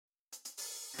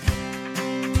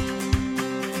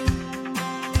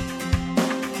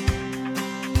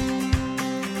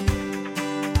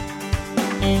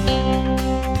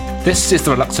This is the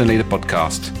Reluctant Leader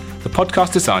podcast, the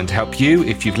podcast designed to help you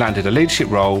if you've landed a leadership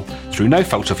role through no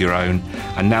fault of your own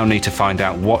and now need to find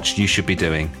out what you should be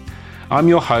doing. I'm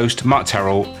your host, Mark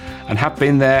Terrell, and have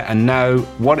been there and know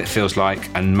what it feels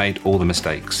like and made all the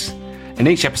mistakes. In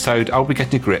each episode, I'll be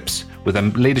getting to grips with a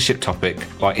leadership topic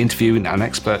by interviewing an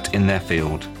expert in their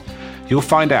field. You'll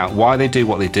find out why they do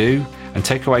what they do and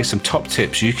take away some top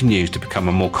tips you can use to become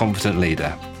a more confident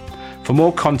leader. For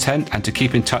more content and to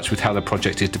keep in touch with how the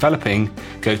project is developing,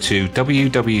 go to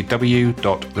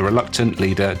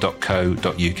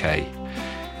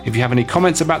www.thereluctantleader.co.uk. If you have any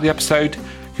comments about the episode,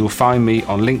 you'll find me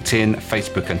on LinkedIn,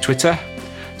 Facebook and Twitter.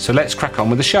 So let's crack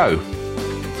on with the show.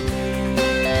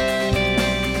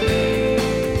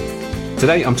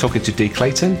 Today I'm talking to Dee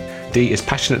Clayton. Dee is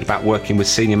passionate about working with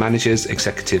senior managers,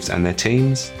 executives and their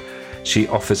teams. She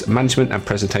offers management and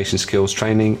presentation skills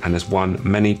training and has won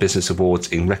many business awards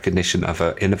in recognition of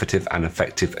her innovative and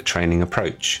effective training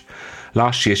approach.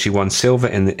 Last year, she won silver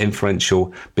in the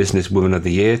influential Business Woman of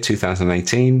the Year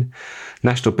 2018,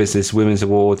 National Business Women's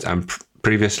Awards, and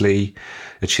previously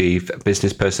achieved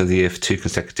Business Person of the Year for 2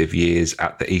 consecutive years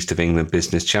at the East of England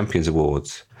Business Champions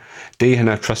Awards. Dee and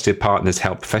her trusted partners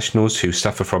help professionals who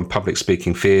suffer from public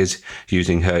speaking fears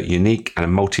using her unique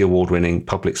and multi-award-winning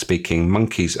public speaking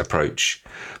monkeys approach.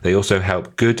 They also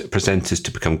help good presenters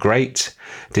to become great.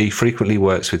 Dee frequently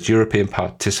works with European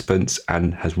participants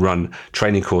and has run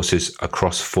training courses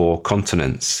across 4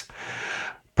 continents.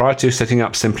 Prior to setting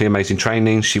up Simply Amazing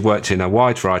Training, she worked in a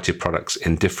wide variety of products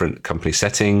in different company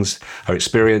settings. Her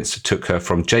experience took her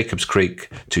from Jacobs Creek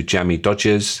to Jammy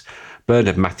Dodgers,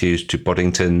 Bernard Matthews to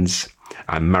Boddingtons,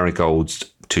 and Marigolds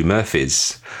to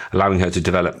Murphy's, allowing her to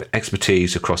develop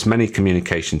expertise across many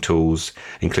communication tools,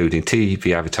 including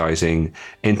TV advertising,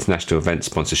 international event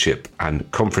sponsorship, and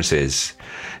conferences.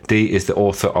 Dee is the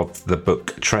author of the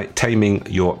book Taming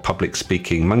Your Public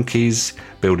Speaking Monkeys,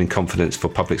 Building Confidence for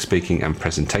Public Speaking and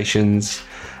Presentations,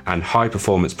 and High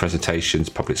Performance Presentations,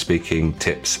 Public Speaking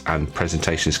Tips and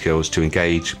Presentation Skills to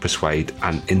Engage, Persuade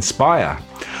and Inspire.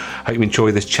 Hope you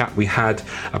enjoy this chat we had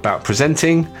about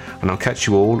presenting, and I'll catch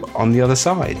you all on the other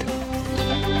side.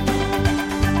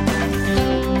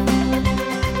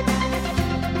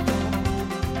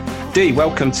 Dee,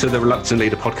 welcome to the Reluctant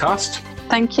Leader podcast.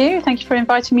 Thank you. Thank you for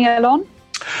inviting me along.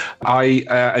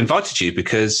 I invited you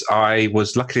because I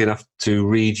was lucky enough to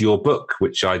read your book,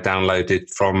 which I downloaded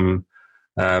from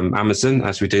Amazon,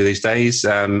 as we do these days,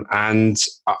 and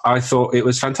I thought it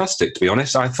was fantastic, to be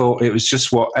honest. I thought it was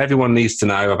just what everyone needs to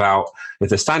know about if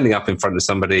they're standing up in front of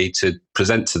somebody to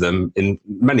present to them in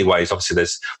many ways. Obviously,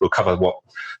 we'll cover what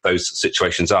those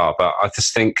situations are, but I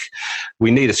just think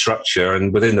we need a structure,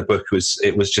 and within the book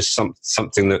it was just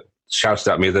something that shouted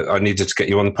at me that I needed to get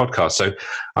you on the podcast. So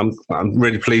I'm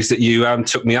really pleased that you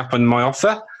took me up on my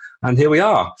offer, and here we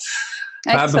are.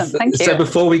 Excellent, thank you. So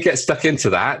before we get stuck into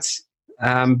that,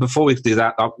 before we do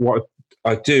that, what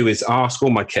I do is ask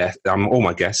all my guests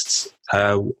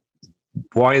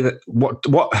why do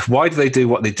they do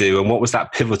what they do, and what was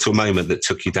that pivotal moment that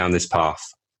took you down this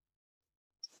path?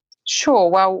 Sure.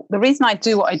 Well, the reason I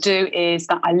do what I do is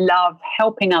that I love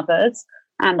helping others,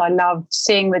 and I love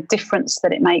seeing the difference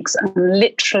that it makes, and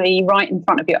literally right in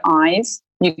front of your eyes,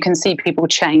 you can see people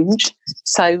change.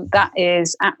 So that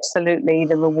is absolutely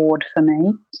the reward for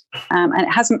me. And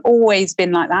it hasn't always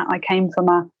been like that. I came from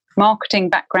a marketing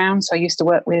background. So I used to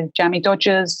work with Jammy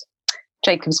Dodgers,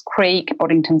 Jacobs Creek,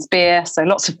 Boddington's Beer. So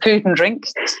lots of food and drink.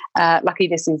 Lucky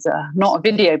this is not a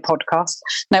video podcast.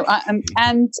 No,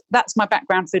 and that's my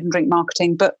background, food and drink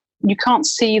marketing. But you can't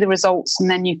see the results, and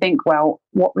then you think, well,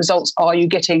 what results are you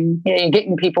getting? You're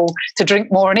getting people to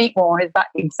drink more and eat more. Is that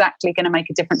exactly going to make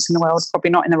a difference in the world? Probably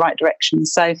not in the right direction.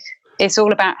 So it's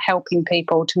all about helping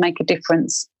people to make a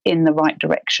difference in the right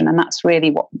direction, and that's really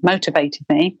what motivated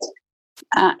me.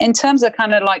 In terms of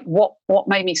kind of like what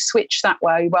made me switch that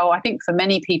way, well, I think for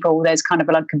many people there's kind of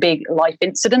like a big life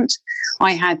incident.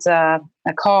 I had a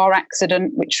car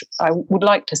accident, which I would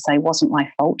like to say wasn't my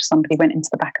fault. Somebody went into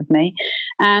the back of me,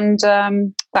 and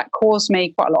that caused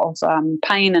me quite a lot of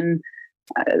pain, and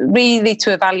really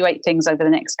to evaluate things over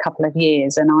the next couple of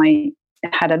years. And I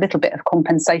had a little bit of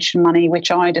compensation money,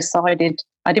 which I decided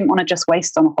I didn't want to just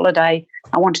waste on a holiday.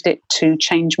 I wanted it to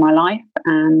change my life,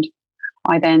 and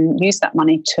I then used that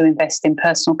money to invest in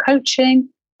personal coaching,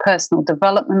 personal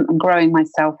development, and growing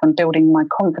myself and building my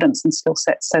confidence and skill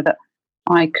sets so that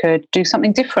I could do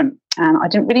something different. And I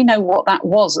didn't really know what that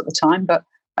was at the time, but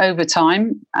over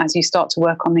time, as you start to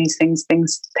work on these things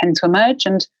tend to emerge.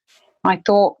 And I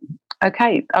thought,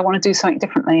 okay, I want to do something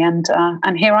differently. And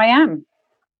here I am.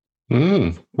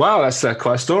 Wow, that's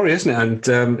quite a story, isn't it?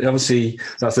 And obviously,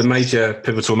 that's a major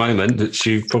pivotal moment that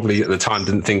you probably at the time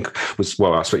didn't think was,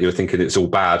 well, that's what you were thinking, it's all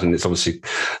bad and it's obviously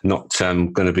not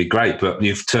going to be great, but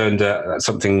you've turned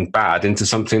something bad into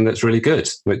something that's really good,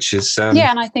 which is and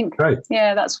I think great.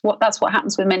 Yeah, that's what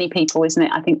happens with many people, isn't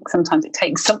it? I think sometimes it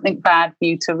takes something bad for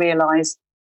you to realise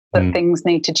that things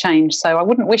need to change. So I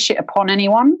wouldn't wish it upon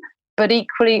anyone. But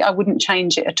equally, I wouldn't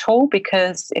change it at all,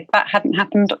 because if that hadn't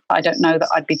happened, I don't know that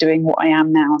I'd be doing what I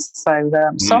am now. So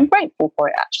I'm grateful for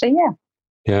it, actually.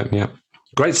 Yeah.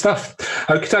 Great stuff.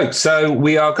 Okay, so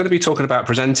we are going to be talking about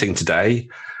presenting today.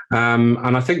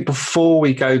 And I think before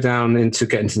we go down into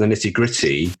getting to the nitty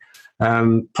gritty,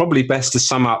 probably best to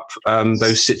sum up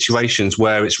those situations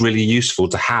where it's really useful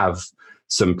to have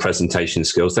some presentation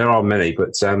skills. There are many,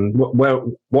 but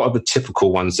what are the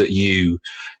typical ones that you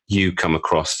come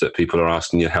across that people are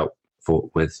asking your help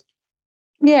with?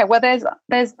 Yeah, well, there's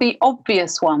the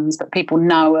obvious ones that people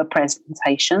know are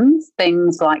presentations,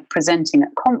 things like presenting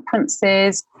at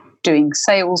conferences, doing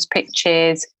sales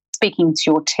pitches, speaking to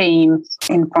your team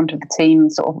in front of the team,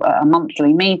 sort of a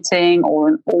monthly meeting or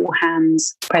an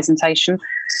all-hands presentation.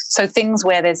 So things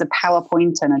where there's a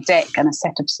PowerPoint and a deck and a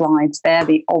set of slides, they're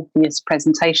the obvious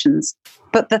presentations.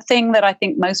 But the thing that I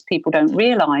think most people don't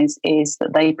realise is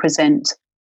that they present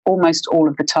almost all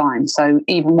of the time. So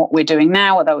even what we're doing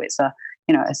now, although it's a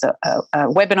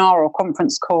webinar or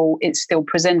conference call, it's still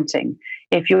presenting.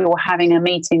 If you're having a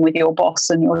meeting with your boss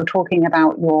and you're talking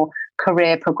about your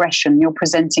career progression, you're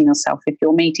presenting yourself. If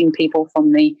you're meeting people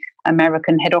from the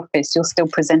American head office, you're still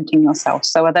presenting yourself.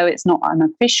 So although it's not an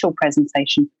official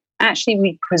presentation, actually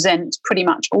we present pretty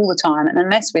much all the time. And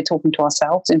unless we're talking to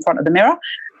ourselves in front of the mirror,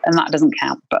 and that doesn't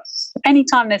count. But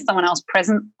anytime there's someone else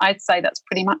present, I'd say that's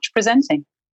pretty much presenting.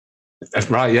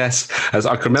 Right, yes. As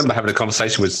I can remember having a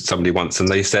conversation with somebody once, and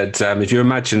they said, if you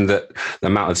imagine that the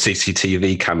amount of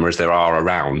CCTV cameras there are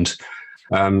around,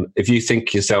 if you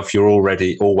think yourself you're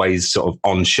already always sort of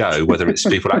on show, whether it's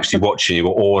people actually watching you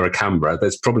or a camera,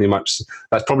 that's probably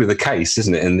the case,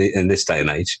 isn't it, in this day and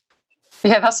age?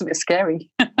 Yeah, that's a bit scary.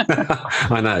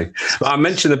 I know. But I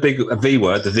mentioned the V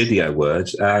word, the video word,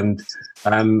 and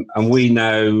we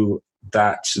know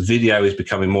that video is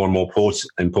becoming more and more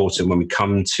important when we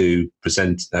come to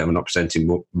present. We're not presenting,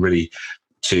 but really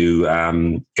to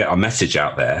get our message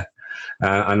out there.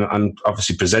 And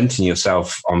obviously, presenting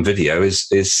yourself on video is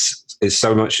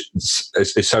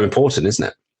so important, isn't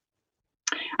it?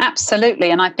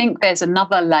 Absolutely, and I think there's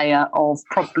another layer of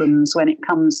problems when it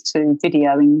comes to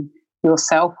videoing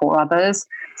yourself or others.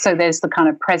 So there's the kind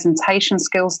of presentation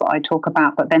skills that I talk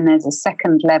about, but then there's a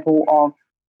second level of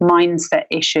mindset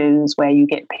issues where you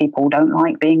get people don't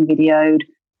like being videoed.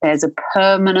 There's a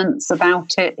permanence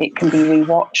about it. It can be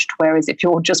rewatched. Whereas if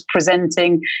you're just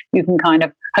presenting, you can kind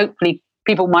of, hopefully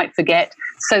people might forget.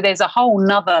 So there's a whole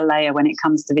nother layer when it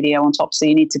comes to video on top. So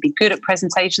you need to be good at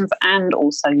presentations, and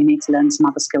also you need to learn some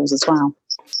other skills as well.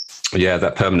 Yeah,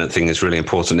 that permanent thing is really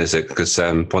important, is it? Because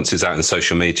once it's out in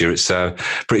social media, it's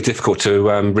pretty difficult to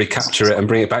recapture it and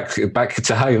bring it back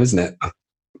to home, isn't it?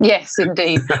 Yes,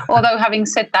 indeed. Although having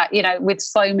said that, with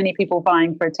so many people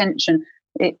vying for attention,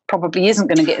 it probably isn't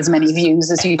going to get as many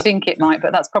views as you think it might,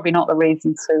 but that's probably not the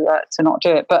reason to not do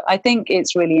it. But I think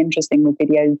it's really interesting with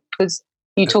video, because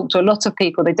you talk to a lot of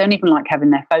people, they don't even like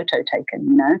having their photo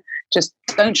taken, just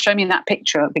don't show me that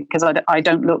picture because I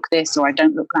don't look this or I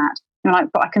don't look that. You're like,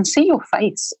 but I can see your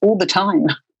face all the time.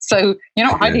 So you're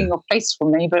not hiding your face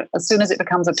from me, but as soon as it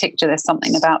becomes a picture, there's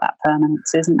something about that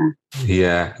permanence, isn't there?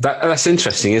 Yeah, that's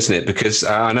interesting, isn't it? Because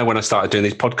I know when I started doing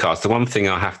these podcasts, the one thing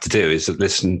I have to do is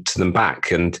listen to them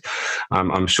back. And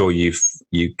I'm sure you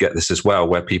get this as well,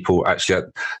 where people actually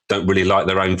don't really like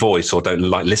their own voice or don't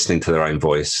like listening to their own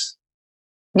voice.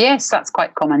 Yes, that's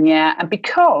quite common, yeah. And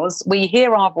because we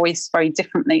hear our voice very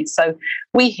differently, so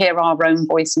we hear our own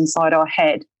voice inside our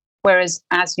head. Whereas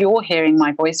as you're hearing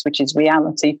my voice, which is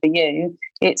reality for you,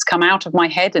 it's come out of my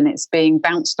head and it's being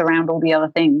bounced around all the other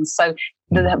things. So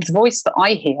the voice that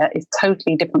I hear is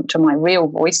totally different to my real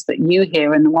voice that you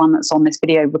hear and the one that's on this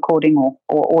video recording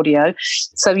or audio.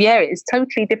 So yeah, it's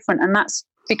totally different. And that's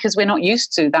because we're not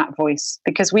used to that voice,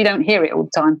 because we don't hear it all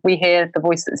the time. We hear the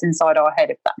voice that's inside our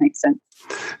head, if that makes sense.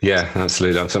 Yeah,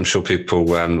 absolutely. I'm sure people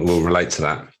will relate to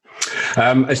that.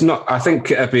 It's not. I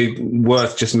think it'd be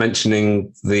worth just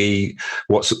mentioning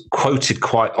what's quoted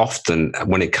quite often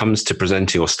when it comes to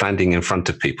presenting or standing in front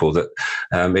of people. That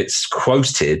it's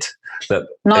quoted that.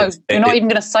 No, you're not even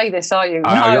going to say this, are you?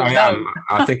 I am.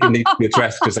 I think it needs to be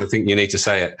addressed because I think you need to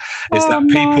say it. Is that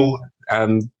people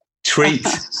treat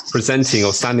presenting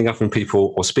or standing up in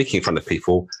people or speaking in front of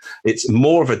people, it's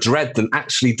more of a dread than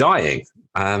actually dying.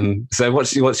 So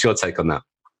what's your take on that?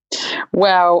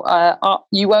 Well,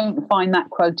 you won't find that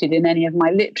quoted in any of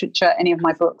my literature, any of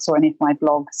my books, or any of my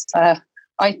blogs.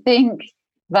 I think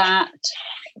that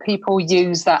people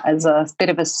use that as a bit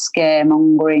of a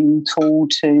scaremongering tool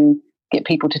to get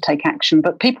people to take action.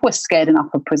 But people are scared enough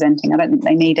of presenting. I don't think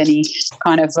they need any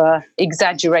kind of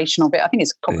exaggeration of it. I think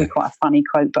it's probably quite a funny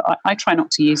quote, but I try not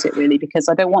to use it really because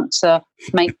I don't want to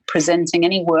make presenting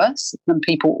any worse than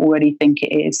people already think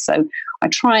it is. So I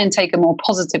try and take a more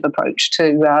positive approach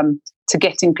to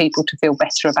getting people to feel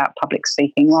better about public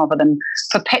speaking rather than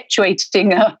perpetuating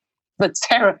the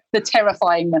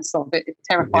terrifyingness of it.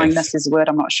 Terrifyingness is a word,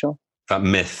 I'm not sure. That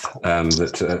myth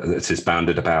that is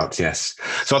bounded about, yes.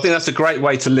 So I think that's a great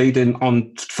way to lead in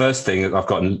on first thing that I've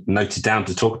got noted down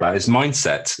to talk about is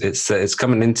mindset. It's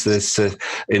coming into this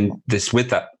with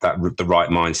the right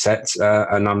mindset,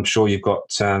 and I'm sure you've got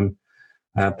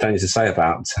plenty to say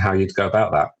about how you'd go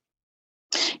about that.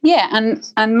 Yeah,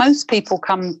 and most people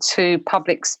come to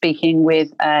public speaking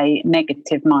with a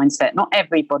negative mindset. Not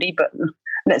everybody, but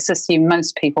let's assume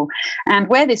most people. And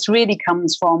where this really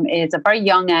comes from is a very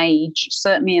young age,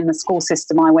 certainly in the school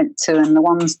system I went to and the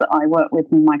ones that I work with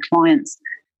my clients.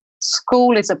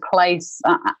 School is a place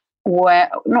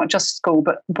where, not just school,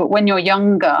 but when you're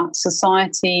younger,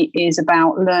 society is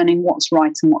about learning what's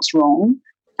right and what's wrong.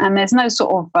 And there's no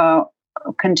sort of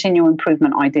continual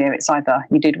improvement idea. It's either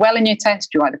you did well in your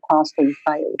test, you either passed or you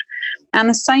failed. And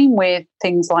the same with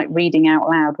things like reading out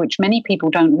loud, which many people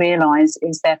don't realise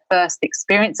is their first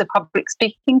experience of public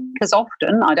speaking. Because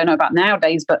often, I don't know about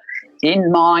nowadays, but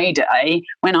in my day,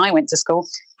 when I went to school,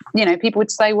 people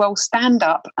would say, well, stand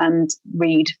up and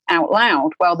read out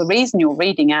loud. Well, the reason you're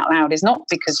reading out loud is not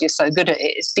because you're so good at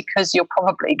it, it's because you're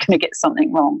probably going to get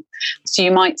something wrong. So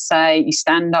you might say, you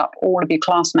stand up, all of your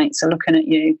classmates are looking at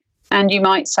you. And you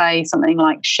might say something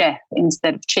like chef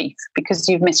instead of chief because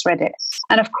you've misread it.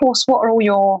 And of course, what are all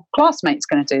your classmates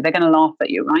going to do? They're going to laugh at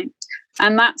you, right?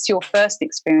 And that's your first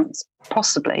experience,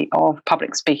 possibly, of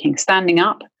public speaking, standing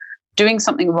up, doing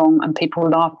something wrong and people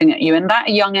laughing at you. And at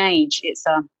a young age, it's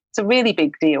a really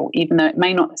big deal, even though it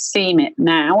may not seem it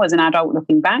now as an adult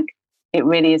looking back. It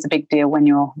really is a big deal when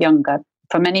you're younger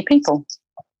for many people.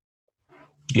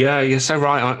 Yeah, you're so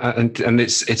right, and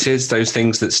it is those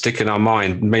things that stick in our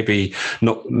mind. Maybe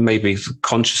not, maybe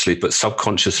consciously, but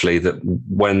subconsciously. That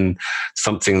when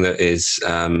something that is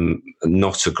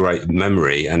not a great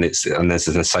memory, and there's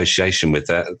an association with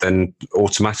that, then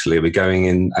automatically we're going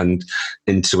in and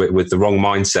into it with the wrong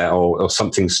mindset, or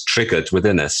something's triggered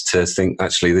within us to think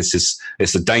actually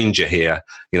it's a danger here.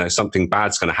 Something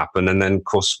bad's going to happen, and then of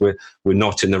course we're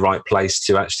not in the right place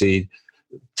to actually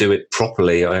do it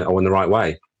properly or in the right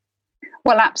way.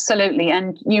 Well, absolutely.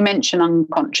 And you mentioned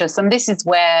unconscious, and this is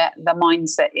where the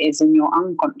mindset is in your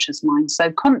unconscious mind. So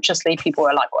consciously, people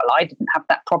are like, well, I didn't have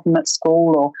that problem at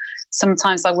school. Or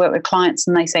sometimes I work with clients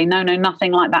and they say, no,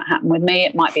 nothing like that happened with me.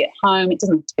 It might be at home. It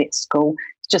doesn't have to be at school.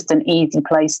 It's just an easy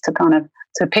place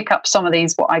to pick up some of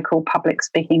these, what I call public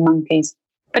speaking monkeys.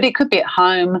 But it could be at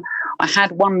home. I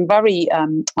had one very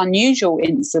unusual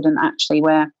incident, actually,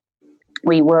 where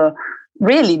we were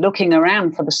really looking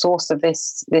around for the source of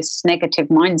this negative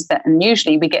mindset. And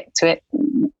usually we get to it,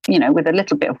 with a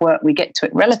little bit of work, we get to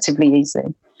it relatively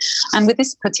easily. And with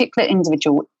this particular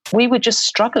individual, we were just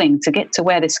struggling to get to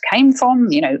where this came from,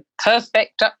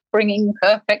 perfect upbringing,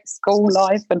 perfect school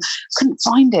life, and couldn't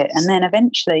find it. And then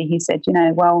eventually he said,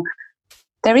 well,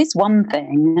 there is one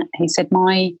thing. He said,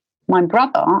 my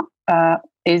brother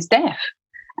is deaf.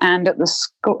 And at the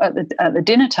school, at the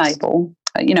dinner table,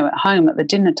 at home at the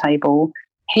dinner table,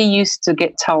 he used to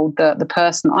get told, the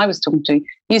person I was talking to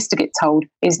used to get told,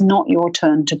 it's not your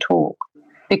turn to talk.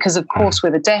 Because, of course,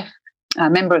 with a deaf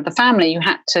member of the family, you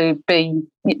had to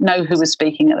know who was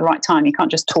speaking at the right time. You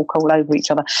can't just talk all over each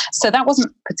other. So that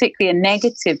wasn't particularly a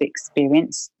negative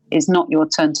experience, is not your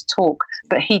turn to talk.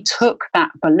 But he took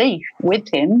that belief with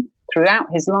him throughout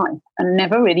his life and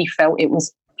never really felt it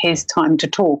was his time to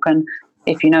talk. And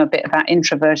if you know a bit about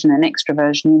introversion and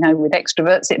extroversion, with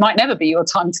extroverts, it might never be your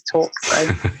time to talk.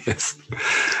 So. Yes.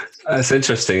 That's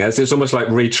interesting. It's almost like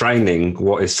retraining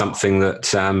what is something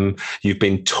that you've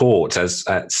been taught. I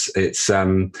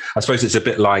suppose it's a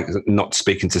bit like not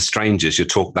speaking to strangers. You're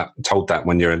told that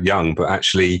when you're young, but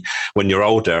actually when you're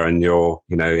older and you're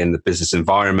in the business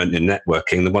environment and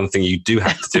networking, the one thing you do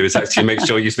have to do is actually make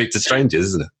sure you speak to strangers,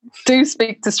 isn't it? Do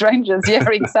speak to strangers, yeah,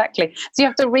 exactly. So you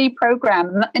have to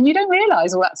reprogram, and you don't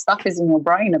realise all that stuff is in your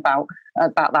brain about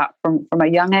that from a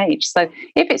young age. So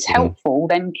if it's helpful,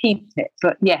 then keep it.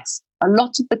 But yes, a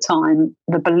lot of the time,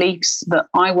 the beliefs that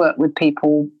I work with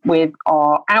people with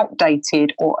are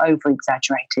outdated or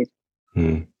over-exaggerated.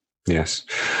 Yes.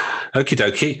 Okie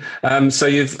dokie. So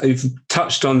you've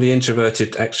touched on the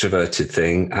introverted extroverted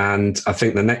thing, and I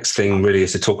think the next thing really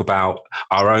is to talk about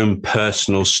our own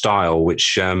personal style,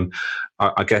 which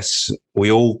I guess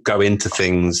we all go into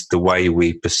things the way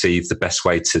we perceive the best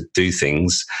way to do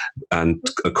things, and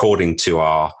according to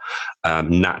our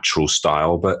natural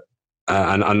style. But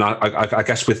and I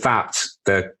guess with that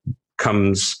there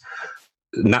comes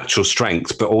natural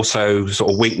strength, but also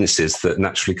sort of weaknesses that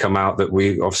naturally come out that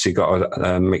we obviously got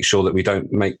to make sure that we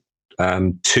don't make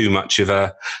too much of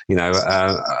a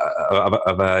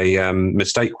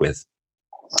mistake with.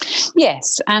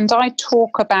 Yes, and I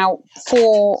talk about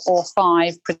 4 or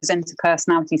 5 presenter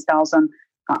personality styles, and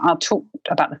I'll talk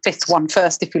about the 5th one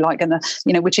first, if you like, and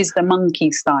which is the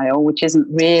monkey style, which isn't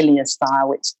really a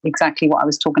style. It's exactly what I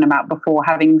was talking about before,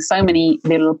 having so many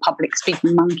little public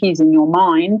speaking monkeys in your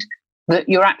mind that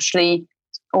you're actually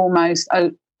almost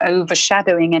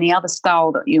overshadowing any other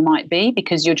style that you might be,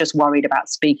 because you're just worried about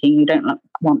speaking. You don't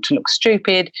want to look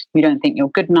stupid. You don't think you're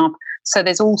good enough. So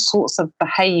there's all sorts of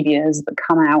behaviours that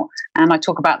come out. And I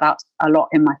talk about that a lot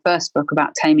in my first book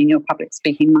about taming your public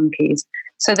speaking monkeys.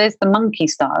 So there's the monkey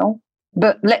style.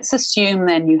 But let's assume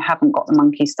then you haven't got the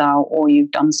monkey style, or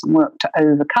you've done some work to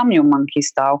overcome your monkey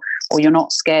style, or you're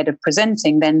not scared of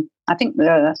presenting. Then I think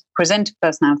the presenter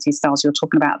personality styles, you're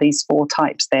talking about these 4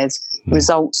 types. There's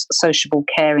results, sociable,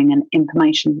 caring, and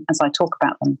information, as I talk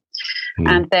about them.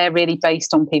 And they're really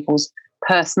based on people's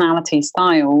personality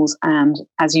styles. And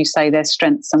as you say, there's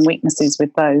strengths and weaknesses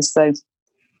with those. So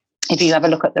if you have a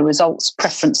look at the results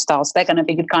preference styles, they're going to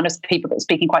be the kind of people that are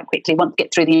speaking quite quickly, want to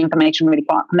get through the information really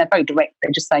fast, and they're very direct.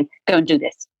 They just say, go and do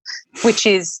this, which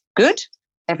is good.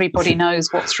 Everybody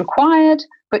knows what's required,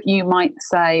 but you might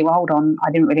say, well, hold on,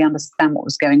 I didn't really understand what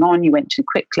was going on. You went too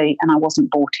quickly and I wasn't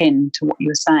bought in to what you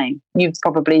were saying. You've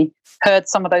probably heard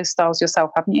some of those styles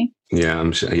yourself, haven't you? Yeah,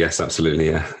 I'm sure. Yes, absolutely.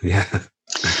 Yeah.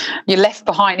 You're left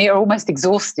behind. You're almost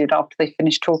exhausted after they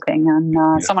finish talking,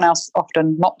 and someone else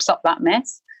often mops up that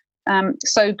mess.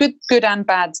 So good and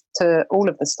bad to all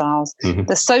of the styles.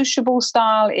 The sociable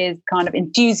style is kind of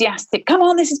enthusiastic. Come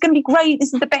on, this is going to be great.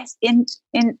 This is the best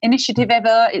initiative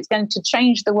ever. It's going to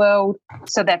change the world.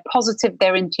 So they're positive,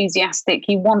 they're enthusiastic.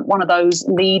 You want one of those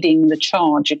leading the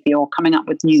charge if you're coming up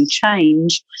with new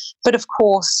change. But of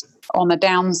course, on the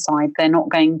downside, they're not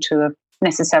going to have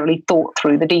necessarily thought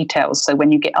through the details. So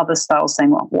when you get other styles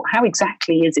saying, well, how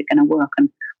exactly is it going to work? And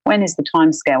when is the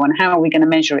time scale, and how are we going to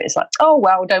measure it? It's like, oh,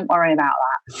 well, don't worry about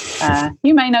that.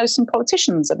 You may know some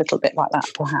politicians a little bit like that,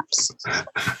 perhaps.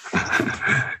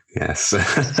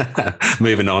 Yes.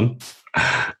 Moving on.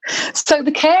 So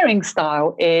the caring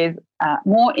style is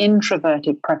more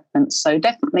introverted preference. So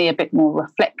definitely a bit more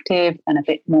reflective and a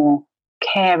bit more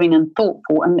caring and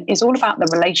thoughtful, and it's all about the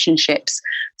relationships.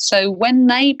 So when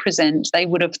they present, they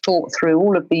would have thought through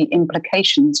all of the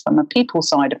implications from a people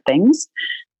side of things.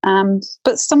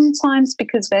 But sometimes,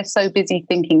 because they're so busy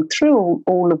thinking through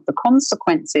all of the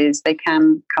consequences, they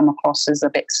can come across as a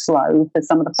bit slow for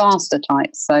some of the faster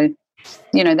types. So,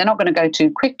 they're not going to go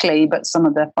too quickly, but some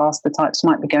of the faster types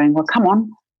might be going, well, come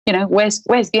on, where's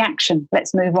the action?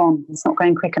 Let's move on. It's not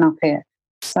going quick enough here.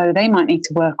 So they might need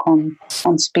to work on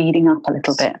speeding up a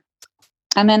little bit.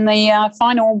 And then the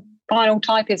final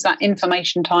type is that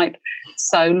information type.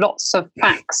 So lots of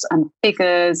facts and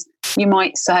figures. You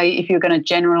might say, if you're going to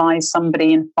generalize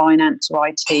somebody in finance or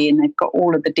IT and they've got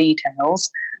all of the details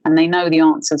and they know the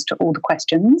answers to all the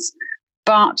questions,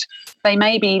 but they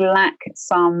maybe lack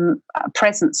some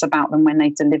presence about them when they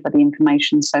deliver the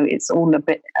information. So it's all a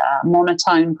bit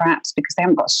monotone, perhaps, because they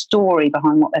haven't got a story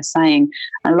behind what they're saying.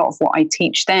 And a lot of what I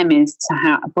teach them is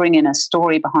to bring in a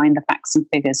story behind the facts and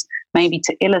figures, maybe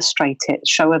to illustrate it,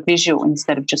 show a visual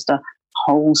instead of just a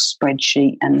whole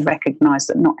spreadsheet, and recognize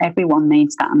that not everyone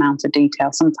needs that amount of detail.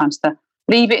 Sometimes to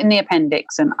leave it in the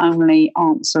appendix and only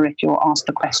answer if you're asked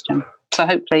a question. So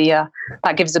hopefully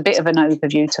that gives a bit of an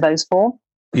overview to those 4.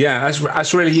 Yeah,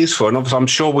 that's really useful. And obviously, I'm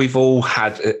sure we've all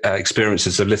had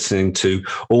experiences of listening to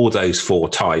all those 4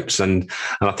 types. And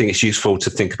I think it's useful to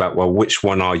think about, well, which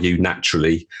one are you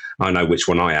naturally? I know which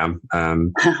one I am.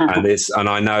 And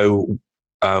I know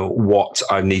what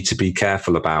I need to be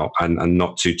careful about and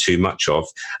not do too much of.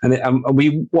 And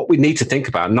what we need to think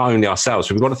about, not only ourselves,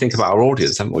 but we've got to think about our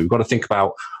audience, haven't we? We've got to think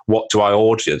about, what do our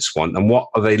audience want and what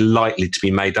are they likely to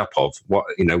be made up of?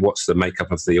 What's the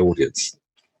makeup of the audience?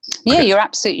 Yeah, you're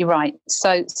absolutely right.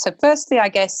 So firstly, I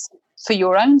guess for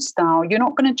your own style, you're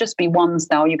not going to just be one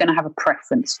style. You're going to have a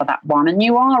preference for that one. And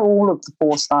you are all of the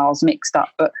 4 styles mixed up,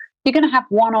 but you're going to have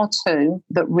 1 or 2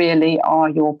 that really are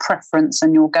your preference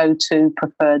and your go-to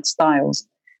preferred styles.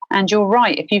 And you're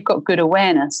right. If you've got good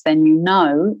awareness, then you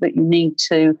know that you need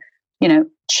to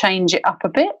change it up a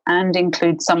bit and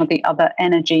include some of the other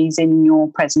energies in your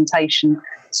presentation.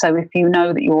 So if you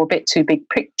know that you're a bit too big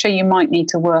picture, you might need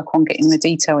to work on getting the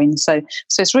detail in. So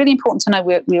it's really important to know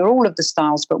we're all of the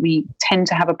styles, but we tend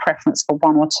to have a preference for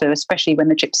one or two, especially when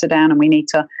the chips are down and we need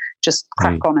to just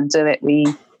crack on and do it. We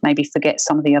maybe forget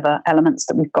some of the other elements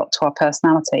that we've got to our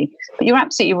personality. But you're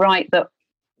absolutely right that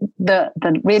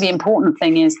the really important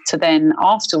thing is to then,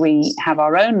 after we have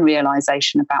our own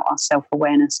realization about our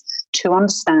self-awareness, to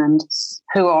understand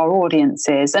who our audience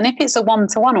is. And if it's a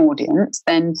one-to-one audience,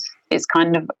 then it's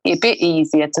kind of a bit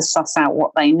easier to suss out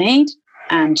what they need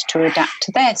and to adapt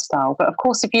to their style. But of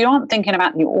course, if you aren't thinking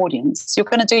about your audience, you're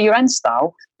going to do your own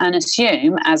style and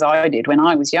assume, as I did when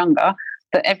I was younger,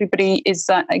 that everybody is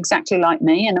exactly like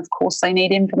me, and of course they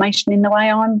need information in the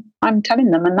way I'm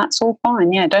telling them, and that's all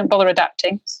fine. Yeah, don't bother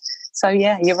adapting. So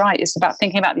yeah, you're right. It's about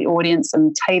thinking about the audience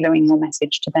and tailoring your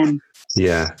message to them.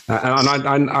 Yeah, and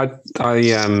I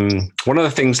one of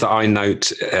the things that I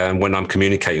note when I'm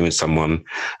communicating with someone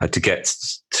to get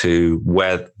to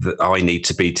where I need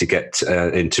to be to get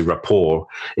into rapport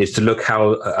is to look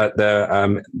at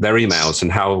their emails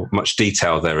and how much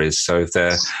detail there is. So if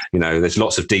there's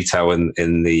lots of detail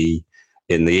in the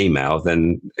email,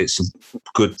 then it's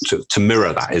good to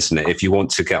mirror that, isn't it? If you want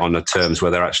to get on the terms where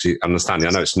they're actually understanding.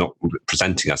 I know it's not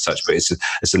presenting as such, but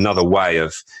it's another way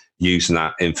of using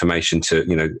that information to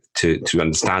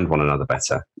understand one another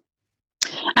better.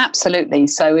 Absolutely.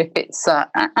 So if it's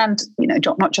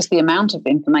not just the amount of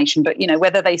information, but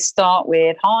whether they start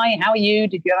with "Hi, how are you?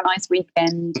 Did you have a nice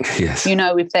weekend?" Yes.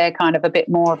 If they're kind of a bit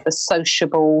more of the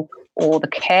sociable or the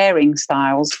caring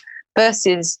styles,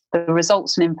 versus the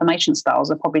results and information styles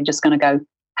are probably just going to go,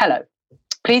 "Hello,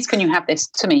 please can you have this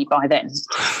to me by then?"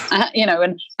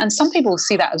 And some people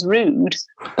see that as rude,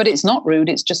 but it's not rude,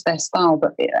 it's just their style.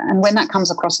 And when that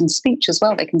comes across in speech as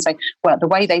well, they can say, "Well, the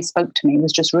way they spoke to me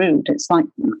was just rude." It's like,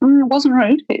 it wasn't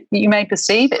rude. You may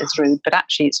perceive it as rude, but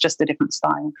actually it's just a different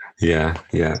style. Yeah.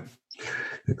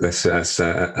 That's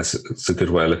a good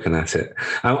way of looking at it.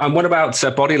 And what about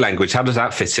body language? How does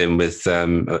that fit in with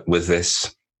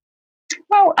this?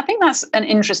 Well, I think that's an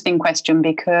interesting question,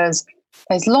 because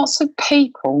there's lots of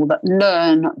people that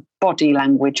learn body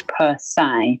language per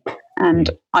se. And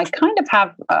I kind of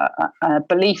have a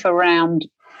belief around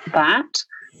that,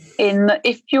 in that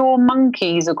if your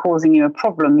monkeys are causing you a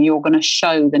problem, you're going to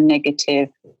show the negative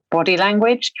body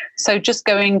language. So just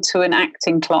going to an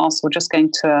acting class or just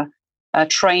going to a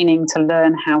training to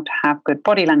learn how to have good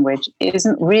body language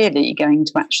isn't really going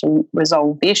to actually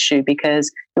resolve the issue, because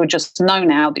you'll just know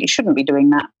now that you shouldn't be doing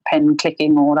that pen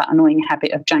clicking or that annoying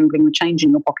habit of jangling the change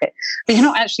in your pocket. But you're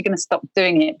not actually going to stop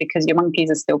doing it, because your monkeys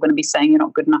are still going to be saying you're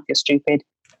not good enough, you're stupid,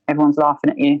 everyone's laughing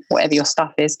at you, whatever your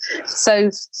stuff is. So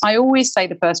I always say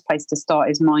the first place to start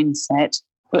is mindset.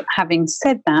 But having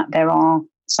said that, there are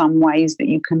some ways that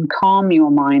you can calm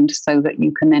your mind so that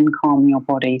you can then calm your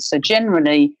body. So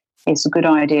generally, it's a good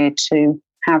idea to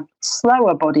have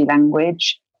slower body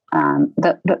language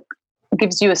that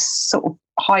gives you a sort of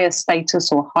higher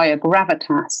status or higher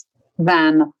gravitas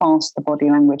than faster body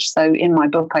language. So in my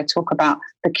book, I talk about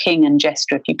the king and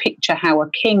jester. If you picture how a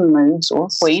king moves, or a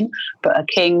queen, but a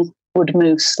king would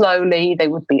move slowly, they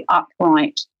would be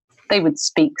upright, they would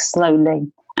speak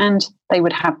slowly, and they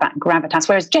would have that gravitas.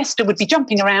 Whereas jester would be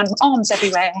jumping around, arms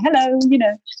everywhere. Hello,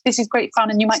 this is great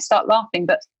fun, and you might start laughing,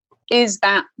 but is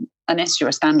that, unless you're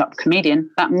a stand-up comedian,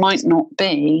 that might not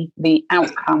be the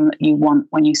outcome that you want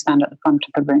when you stand at the front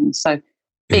of the room. So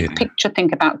big picture,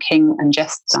 think about king and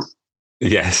jester.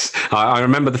 Yes. I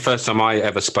remember the first time I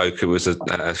ever spoke, it was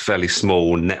a fairly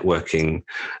small networking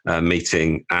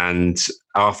meeting. And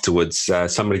afterwards,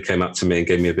 somebody came up to me and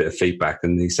gave me a bit of feedback.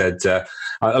 And he said,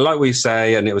 I like what you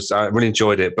say, and I really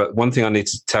enjoyed it. But one thing I need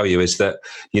to tell you is that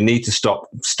you need to stop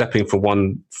stepping from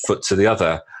one foot to the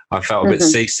other. I felt a bit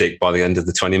seasick by the end of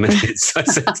the 20 minutes. I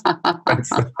said,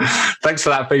 thanks for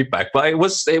that feedback. But it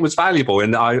was valuable,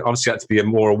 and I obviously had to be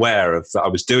more aware of that I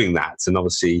was doing that. And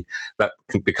obviously that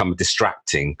can become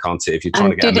distracting, can't it? If you're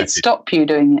trying to get a message. Did it stop you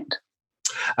doing it?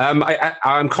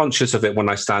 I'm conscious of it when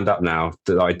I stand up now,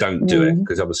 that I don't do it,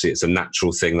 because obviously it's a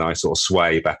natural thing that I sort of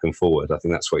sway back and forward. I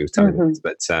think that's what he was telling me.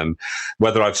 But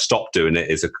whether I've stopped doing it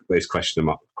is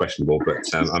questionable. But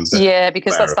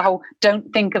because that's the whole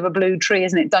 "don't think of a blue tree,"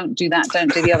 isn't it? Don't do that.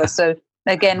 Don't do the other. So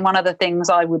again, one of the things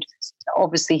I would,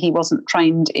 obviously he wasn't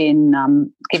trained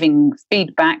in giving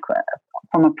feedback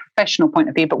from a professional point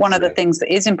of view, but one of the things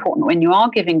that is important when you are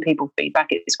giving people feedback,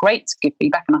 it's great to give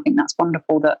feedback, and I think that's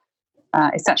wonderful that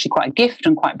it's actually quite a gift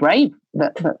and quite brave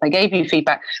that they gave you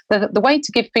feedback. The way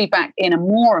to give feedback in a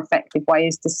more effective way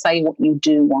is to say what you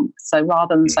do want. So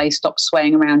rather than say, "Stop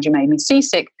swaying around, you made me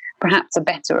seasick," perhaps a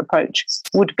better approach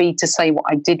would be to say what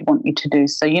I did want you to do.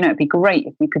 So, it'd be great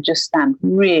if you could just stand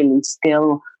really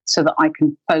still so that I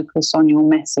can focus on your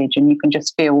message and you can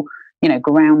just feel,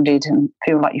 grounded and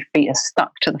feel like your feet are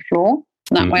stuck to the floor.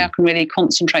 And that way I can really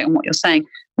concentrate on what you're saying.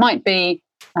 Might be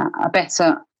a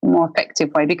better, more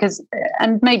effective way because,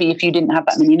 and maybe if you didn't have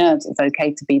that many nerves, it's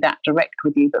okay to be that direct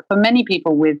with you. But for many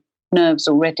people with nerves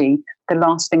already, the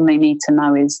last thing they need to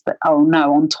know is that, oh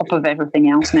no, on top of everything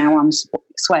else, now I'm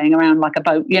swaying around like a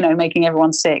boat, making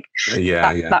everyone sick.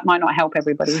 That might not help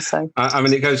everybody. So I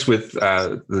mean, it goes with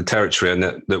the territory, and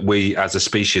that we as a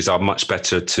species are much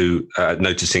better to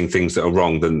noticing things that are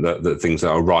wrong than the things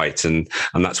that are right, and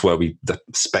that's where the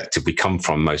perspective we come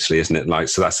from mostly, isn't it? Like,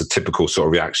 so that's a typical sort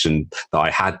of reaction that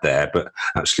I had there, but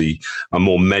actually a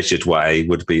more measured way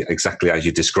would be exactly as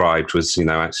you described. Was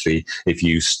actually if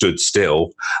you stood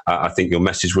still, I think your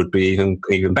message would be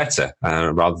even better,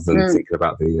 rather than thinking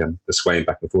about the swaying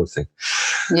back and forth thing.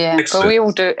 Yeah, excellent. But we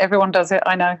all do it. Everyone does it.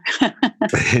 I know.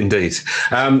 Indeed.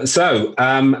 Something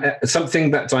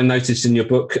that I noticed in your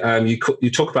book, you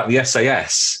talk about the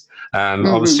SAS.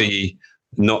 Obviously,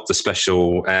 not the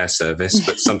Special Air Service,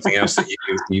 but something else that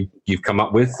you've come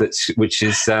up with, which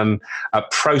is a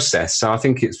process. So I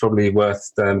think it's probably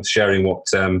worth sharing what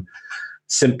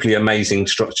simply amazing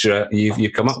structure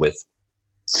you've come up with.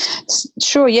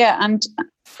 Sure, yeah. And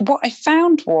what I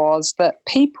found was that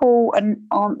people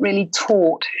aren't really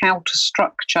taught how to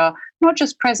structure not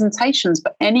just presentations,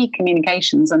 but any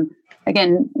communications. And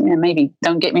again, maybe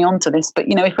don't get me onto this, but,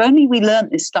 if only we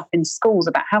learned this stuff in schools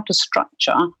about how to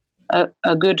structure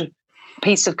a good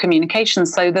piece of communication.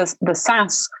 So the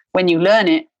SAS, when you learn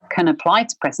it, can apply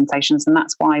to presentations, and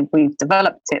that's why we've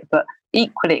developed it. But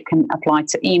equally, it can apply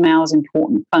to emails,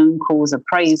 important phone calls,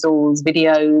 appraisals,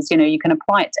 videos. You can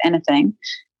apply it to anything.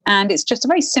 And it's just a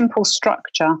very simple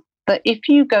structure that if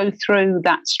you go through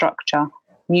that structure,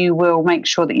 you will make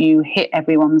sure that you hit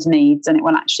everyone's needs, and it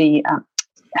will actually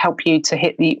help you to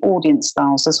hit the audience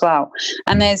styles as well.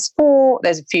 And there's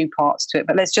a few parts to it,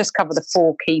 but let's just cover the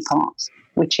 4 key parts,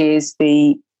 which is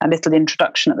a little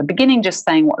introduction at the beginning, just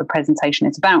saying what the presentation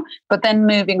is about, but then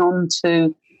moving on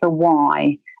to the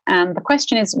why. And the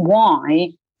question is, why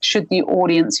should the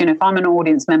audience, if I'm an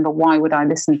audience member, why would I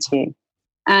listen to you?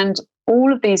 And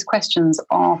all of these questions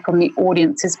are from the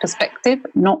audience's perspective,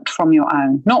 not from your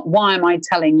own. Not why am I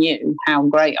telling you how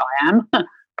great I am,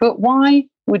 but why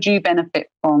would you benefit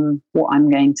from what I'm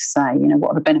going to say? What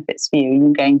are the benefits for you?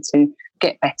 You're going to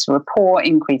get better rapport,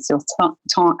 increase your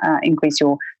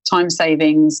time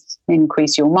savings,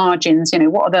 increase your margins.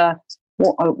 What are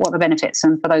the benefits?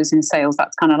 And for those in sales,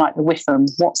 that's kind of like the WIFM.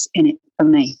 What's in it for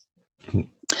me?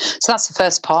 So that's the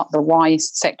first part, the why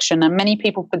section. And many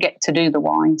people forget to do the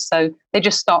why. So they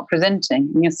just start presenting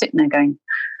and you're sitting there going,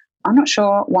 I'm not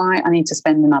sure why I need to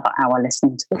spend another hour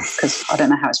listening to this because I don't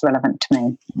know how it's relevant to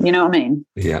me. You know what I mean?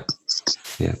 Yeah.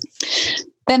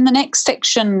 Then the next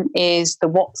section is the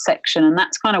what section. And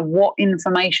that's kind of what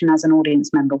information as an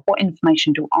audience member, what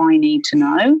information do I need to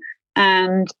know?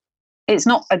 And it's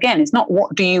not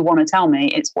what do you want to tell me?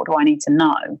 It's what do I need to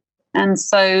know? And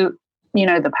so,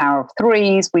 the power of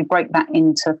 3s, we break that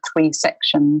into 3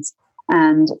 sections.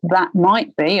 And that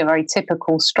might be a very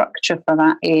typical structure for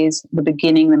that is the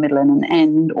beginning, the middle, and an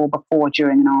end, or before,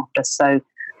 during, and after. So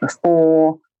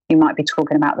before, you might be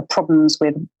talking about the problems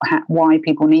with why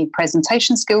people need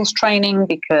presentation skills training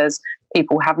because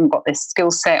people haven't got this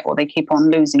skill set, or they keep on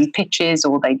losing pitches,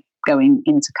 or they going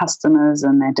into customers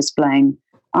and they're displaying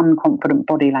unconfident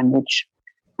body language.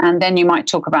 And then you might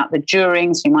talk about the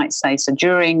during. So you might say, so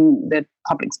during the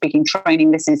public speaking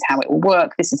training, this is how it will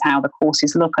work. This is how the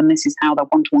courses look. And this is how the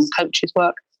one-to-one coaches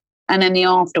work. And then the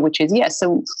after, which is,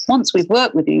 so once we've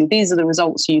worked with you, these are the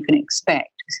results you can expect.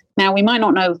 Now, we might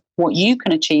not know what you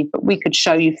can achieve, but we could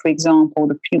show you, for example,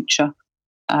 the future,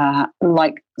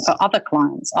 like for other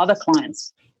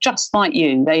clients, just like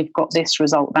you, they've got this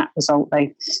result, that result,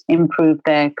 they've improved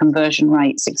their conversion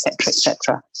rates, etc.,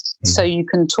 etc. Mm-hmm. So you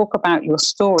can talk about your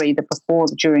story, the before,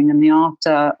 the during, and the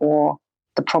after, or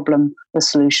the problem, the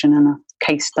solution, and a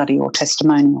case study or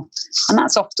testimonial. And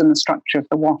that's often the structure of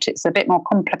the what. It's a bit more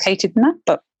complicated than that,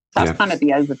 but that's kind of the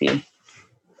overview.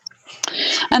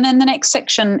 And then the next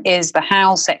section is the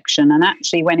how section. And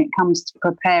actually, when it comes to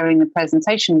preparing the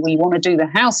presentation, we want to do the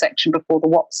how section before the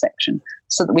what section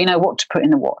so that we know what to put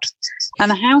in the what.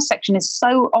 And the how section is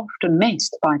so often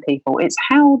missed by people. It's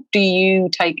how do you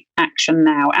take action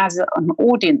now? As an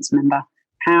audience member,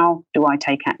 how do I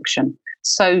take action?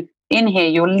 So in here,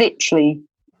 you're literally,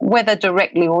 whether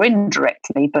directly or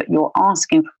indirectly, but you're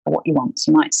asking for what you want.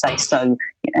 So you might say,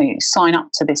 sign up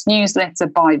to this newsletter,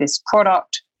 buy this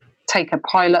product, take a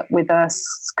pilot with us,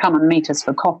 come and meet us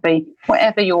for coffee,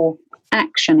 whatever your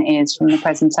action is from the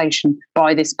presentation,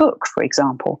 buy this book, for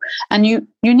example. And you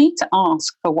need to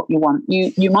ask for what you want.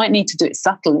 You might need to do it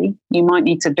subtly. You might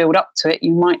need to build up to it.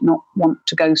 You might not want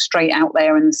to go straight out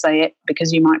there and say it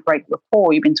because you might break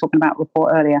rapport. You've been talking about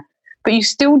rapport earlier. But you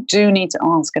still do need to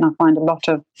ask. And I find a lot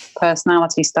of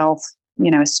personality styles,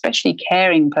 especially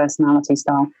caring personality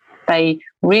style, they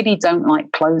really don't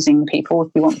like closing people,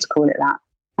 if you want to call it that.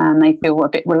 And they feel a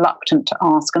bit reluctant to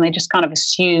ask. And they just kind of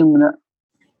assume that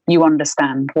you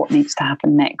understand what needs to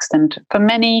happen next. And for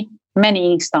many,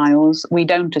 many styles, we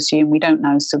don't assume, we don't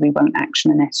know, so we won't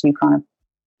action unless you kind of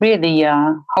really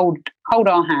hold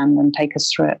our hand and take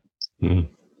us through it. Mm.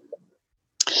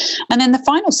 And then the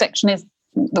final section is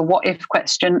the what if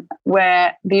question,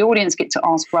 where the audience get to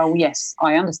ask, well, yes,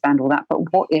 I understand all that,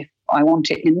 but what if I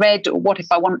want it in red, or what if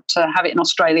I want to have it in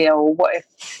Australia, or what if?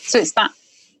 So it's that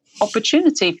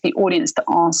opportunity for the audience to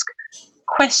ask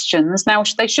questions. Now,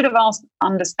 they should have asked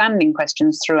understanding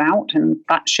questions throughout, and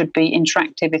that should be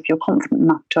interactive if you're confident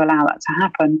enough to allow that to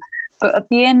happen. But at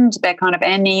the end, they're kind of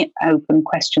any open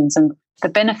questions, and the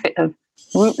benefit of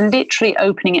literally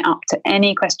opening it up to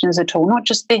any questions at all, not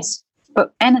just this,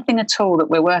 but anything at all that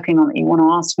we're working on that you want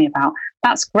to ask me about.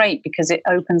 That's great because it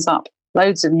opens up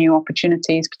loads of new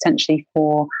opportunities potentially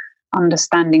for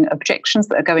understanding objections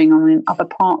that are going on in other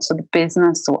parts of the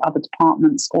business or other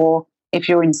departments. Or if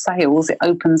you're in sales, it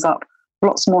opens up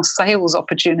lots more sales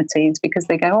opportunities because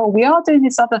they go, oh, we are doing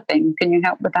this other thing. Can you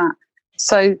help with that?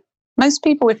 So most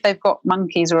people, if they've got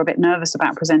monkeys or are a bit nervous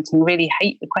about presenting, really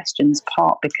hate the questions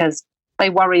part because they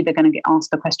worry they're going to get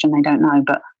asked a question they don't know.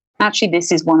 But actually,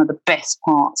 this is one of the best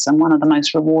parts and one of the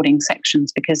most rewarding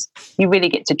sections because you really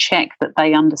get to check that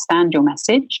they understand your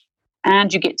message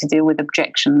and you get to deal with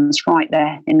objections right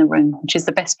there in the room, which is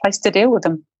the best place to deal with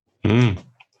them.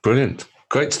 Brilliant.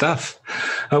 Great stuff.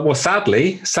 Well,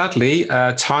 sadly,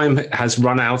 time has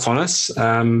run out on us.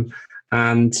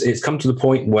 And it's come to the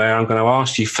point where I'm going to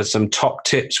ask you for some top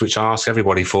tips, which I ask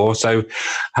everybody for. So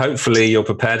hopefully you're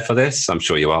prepared for this. I'm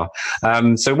sure you are.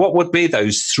 So what would be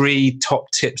those 3 top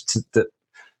tips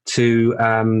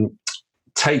to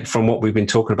take from what we've been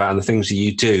talking about and the things that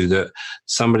you do that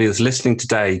somebody that's listening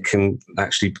today can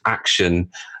actually action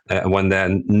when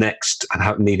they're next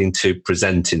needing to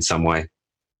present in some way?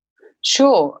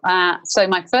 Sure. So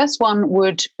my first one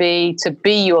would be to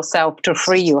be yourself, to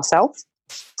free yourself.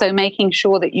 So making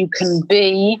sure that you can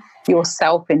be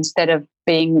yourself instead of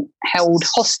being held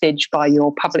hostage by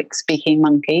your public speaking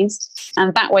monkeys.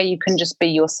 And that way you can just be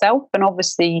yourself. And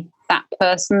obviously that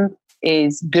person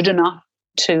is good enough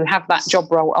to have that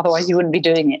job role. Otherwise you wouldn't be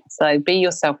doing it. So be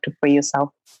yourself to free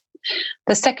yourself.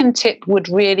 The second tip would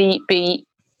really be,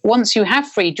 once you have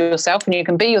freed yourself and you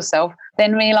can be yourself,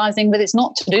 then realizing that it's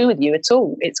not to do with you at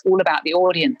all. It's all about the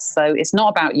audience. So it's not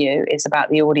about you, it's about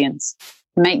the audience.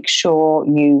 Make sure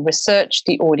you research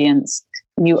the audience,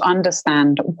 you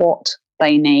understand what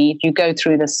they need, you go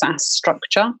through the SAS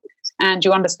structure, and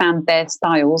you understand their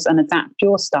styles and adapt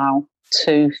your style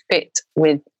to fit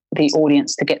with the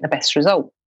audience to get the best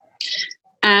result.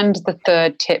 And the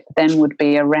third tip then would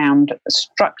be around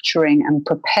structuring and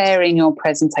preparing your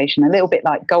presentation, a little bit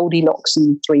like Goldilocks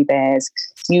and the 3 Bears.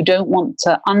 You don't want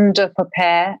to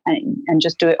under-prepare and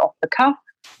just do it off the cuff.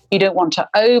 You don't want to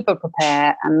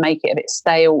over-prepare and make it a bit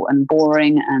stale and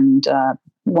boring and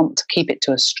want to keep it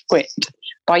to a script.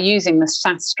 By using the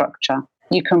SAS structure,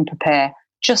 you can prepare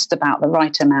just about the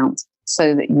right amount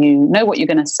so that you know what you're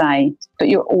going to say, but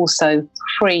you're also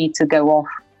free to go off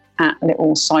at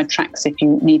little side tracks. If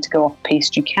you need to go off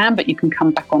piste, you can, but you can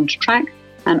come back onto track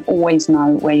and always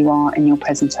know where you are in your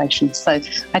presentation. So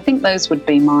I think those would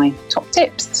be my top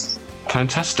tips.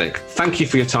 Fantastic. Thank you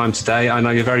for your time today. I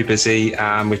know you're very busy.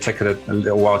 We've taken a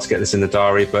little while to get this in the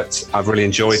diary, but I've really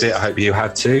enjoyed it. I hope you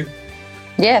have too.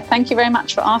 Yeah, thank you very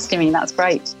much for asking me. That's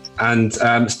great. And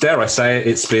dare I say it,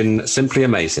 it's been simply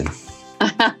amazing.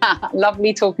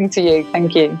 Lovely talking to you.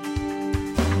 Thank you.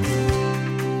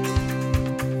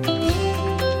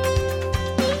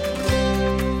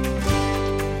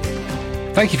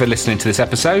 Thank you for listening to this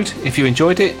episode. If you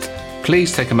enjoyed it,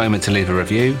 please take a moment to leave a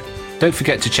review. Don't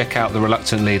forget to check out the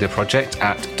Reluctant Leader project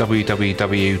at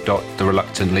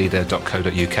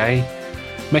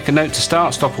www.thereluctantleader.co.uk. Make a note to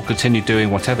start, stop or continue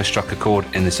doing whatever struck a chord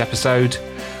in this episode.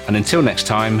 And until next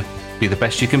time, be the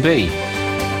best you can be.